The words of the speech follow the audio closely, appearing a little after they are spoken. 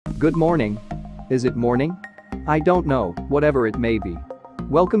Good morning. Is it morning? I don't know, whatever it may be.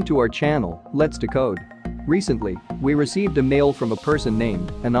 Welcome to our channel, Let's Decode. Recently, we received a mail from a person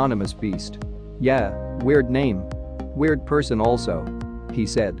named Anonymous Beast. Yeah, weird name. Weird person also. He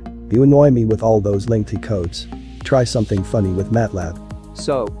said. You annoy me with all those lengthy codes. Try something funny with Matlab.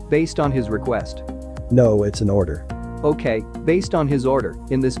 So, based on his request. No, it's an order. Okay, based on his order,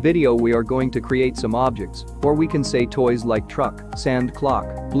 in this video we are going to create some objects, or we can say toys like truck, sand clock,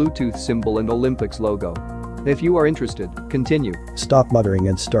 Bluetooth symbol and Olympics logo. If you are interested, continue. Stop muttering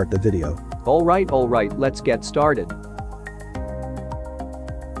and start the video. Alright, let's get started.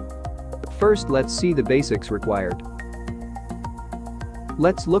 First, let's see the basics required.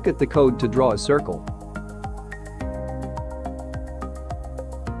 Let's look at the code to draw a circle.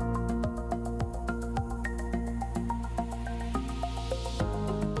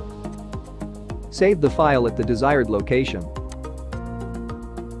 Save the file at the desired location.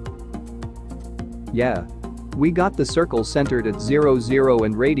 Yeah. We got the circle centered at 0, 0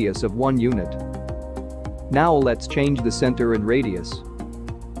 and radius of 1 unit. Now let's change the center and radius.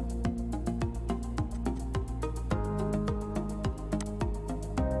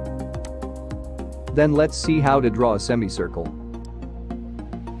 Then let's see how to draw a semicircle.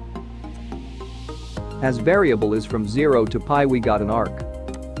 As variable is from 0 to pi, we got an arc.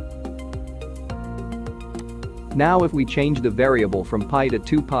 Now if we change the variable from pi to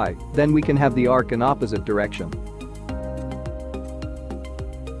 2 pi, then we can have the arc in opposite direction.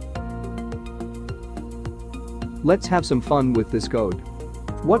 Let's have some fun with this code.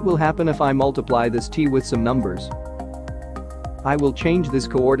 What will happen if I multiply this t with some numbers? I will change this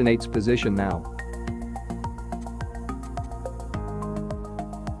coordinates position now.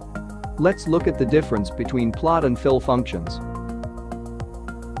 Let's look at the difference between plot and fill functions.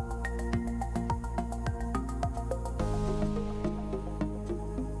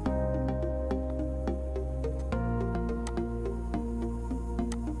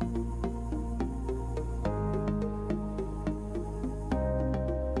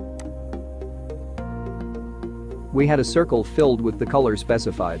 We had a circle filled with the color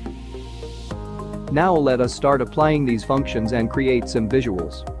specified. Now let us start applying these functions and create some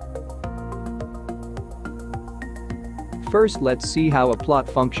visuals. First, let's see how a plot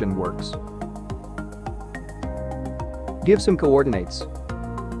function works. Give some coordinates.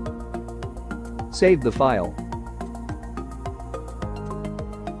 Save the file.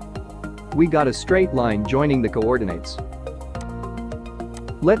 We got a straight line joining the coordinates.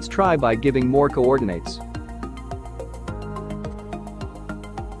 Let's try by giving more coordinates.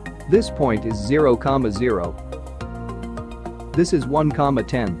 This point is 0, 0. This is 1,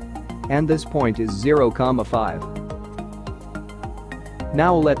 10. And this point is 0, 5.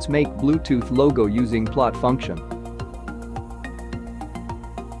 Now let's make Bluetooth logo using plot function.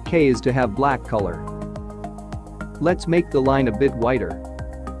 K is to have black color. Let's make the line a bit whiter.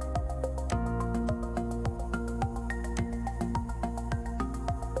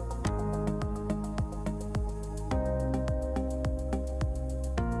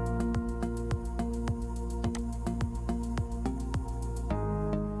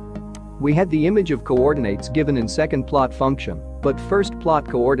 We had the image of coordinates given in second plot function, but first plot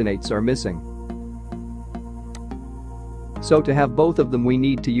coordinates are missing. So to have both of them we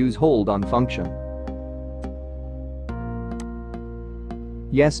need to use hold on function.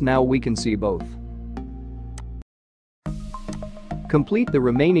 Yes, now we can see both. Complete the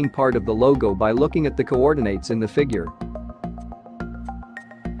remaining part of the logo by looking at the coordinates in the figure.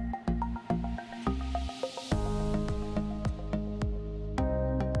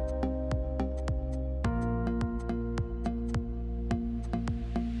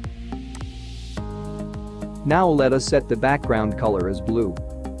 Now let us set the background color as blue.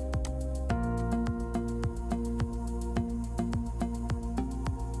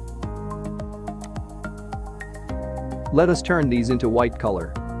 Let us turn these into white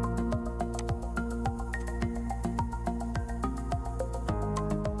color.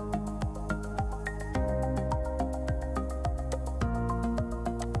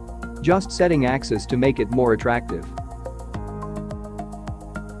 Just setting axis to make it more attractive.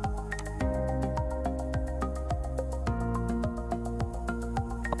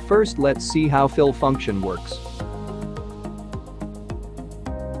 First, let's see how fill function works.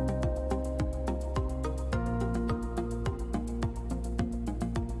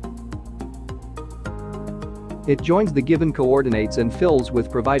 It joins the given coordinates and fills with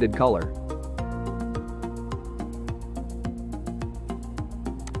provided color.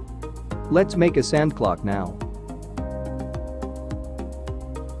 Let's make a sand clock now.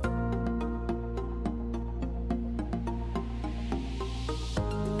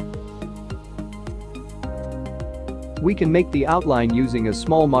 We can make the outline using a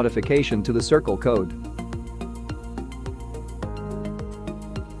small modification to the circle code.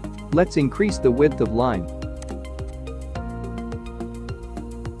 Let's increase the width of line.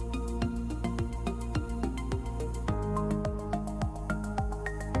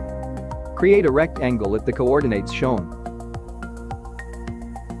 Create a rectangle at the coordinates shown.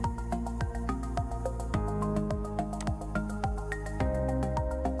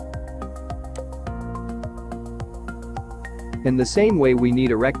 In the same way, we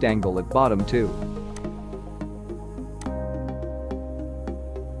need a rectangle at bottom too.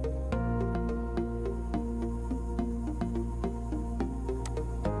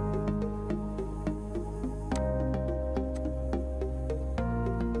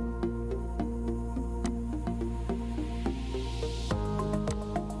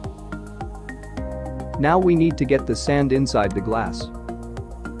 Now we need to get the sand inside the glass.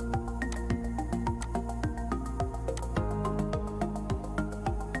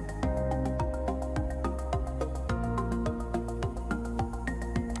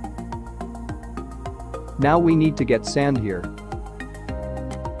 Now we need to get sand here.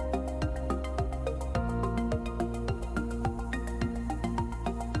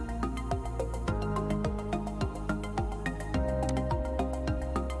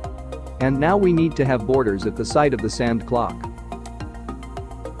 And now we need to have borders at the side of the sand clock.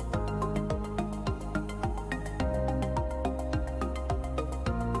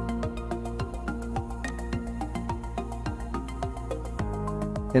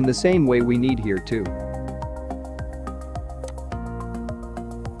 In the same way, we need here too.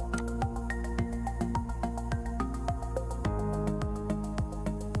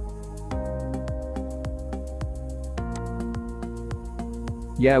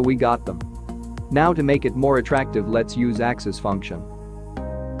 Yeah, we got them. Now to make it more attractive, let's use axis function.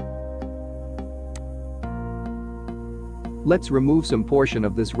 Let's remove some portion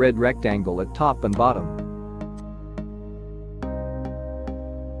of this red rectangle at top and bottom.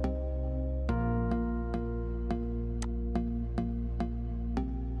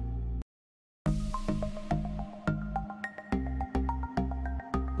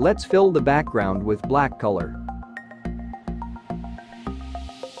 Let's fill the background with black color.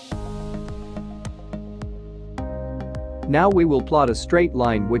 Now we will plot a straight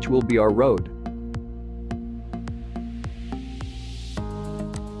line which will be our road.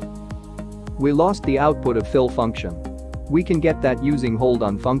 We lost the output of fill function. We can get that using hold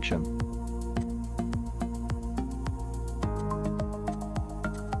on function.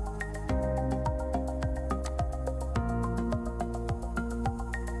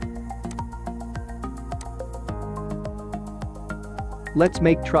 Let's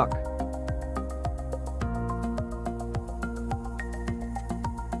make truck.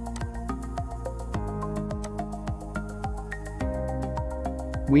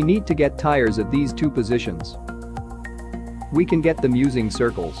 We need to get tires at these two positions. We can get them using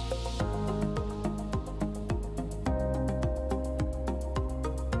circles.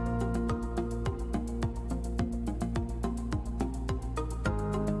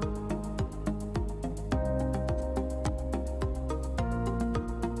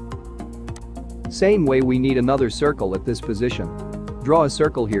 Same way, we need another circle at this position. Draw a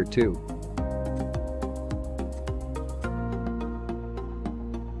circle here too.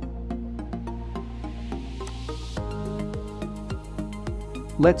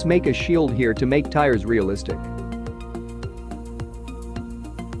 Let's make a shield here to make tires realistic.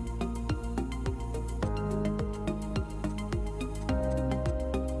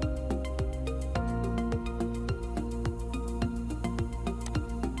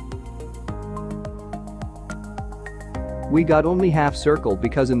 We got only half circle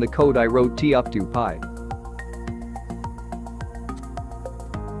because in the code I wrote t up to pi.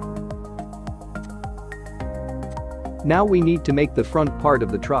 Now we need to make the front part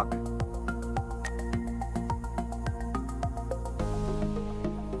of the truck.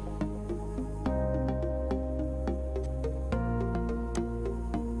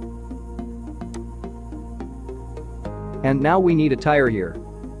 And now we need a tire here.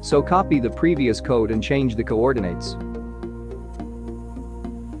 So copy the previous code and change the coordinates.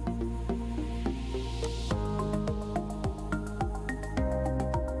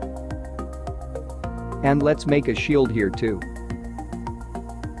 And let's make a shield here too.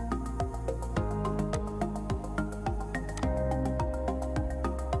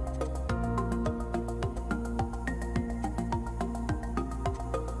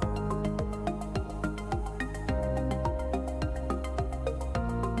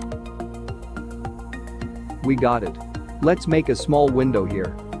 We got it. Let's make a small window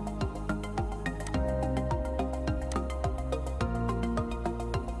here.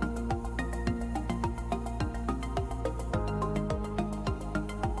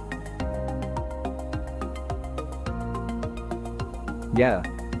 Yeah.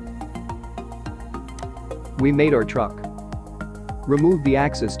 We made our truck. Remove the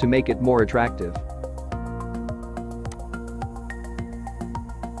axis to make it more attractive.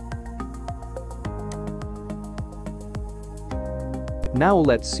 Now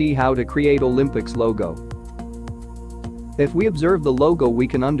let's see how to create Olympics logo. If we observe the logo, we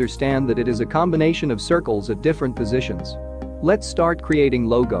can understand that it is a combination of circles at different positions. Let's start creating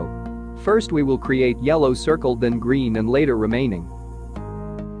logo. First we will create yellow circle, then green, and later remaining.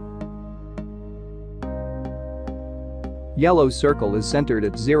 Yellow circle is centered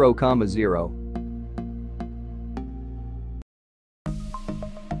at 0, 0.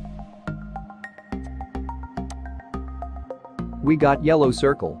 We got yellow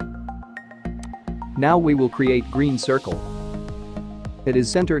circle. Now we will create green circle. It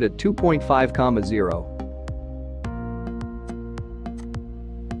is centered at 2.5, 0.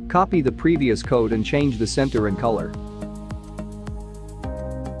 Copy the previous code and change the center and color.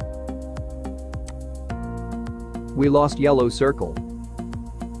 We lost yellow circle,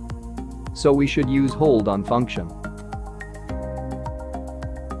 so we should use hold on function.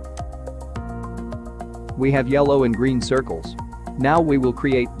 We have yellow and green circles. Now we will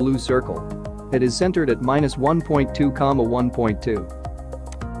create blue circle. It is centered at -1.2, 1.2.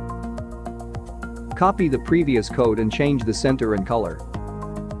 Copy the previous code and change the center and color.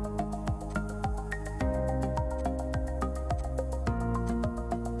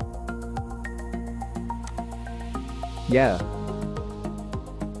 Yeah.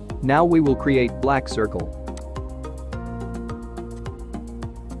 Now we will create black circle.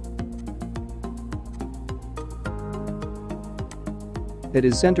 It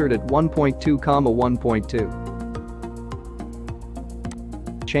is centered at 1.2,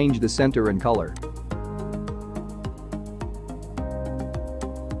 1.2. Change the center and color.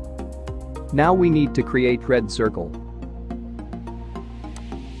 Now we need to create red circle.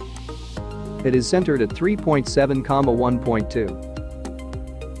 It is centered at 3.7,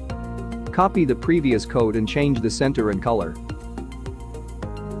 1.2. Copy the previous code and change the center and color.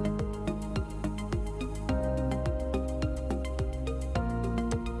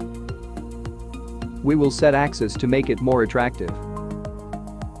 We will set axis to make it more attractive.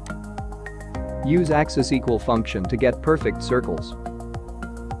 Use axis equal function to get perfect circles.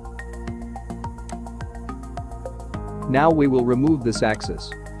 Now we will remove this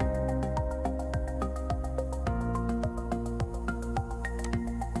axis.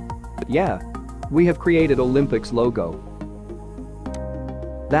 Yeah, we have created Olympics logo.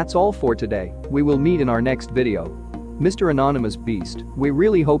 That's all for today. We will meet in our next video. Mr. Anonymous Beast, we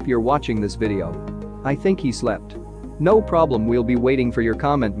really hope you're watching this video. I think he slept. No problem, we'll be waiting for your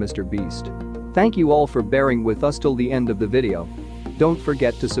comment, Mr. Beast. Thank you all for bearing with us till the end of the video. Don't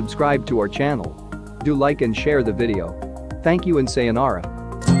forget to subscribe to our channel. Do like and share the video. Thank you and sayonara.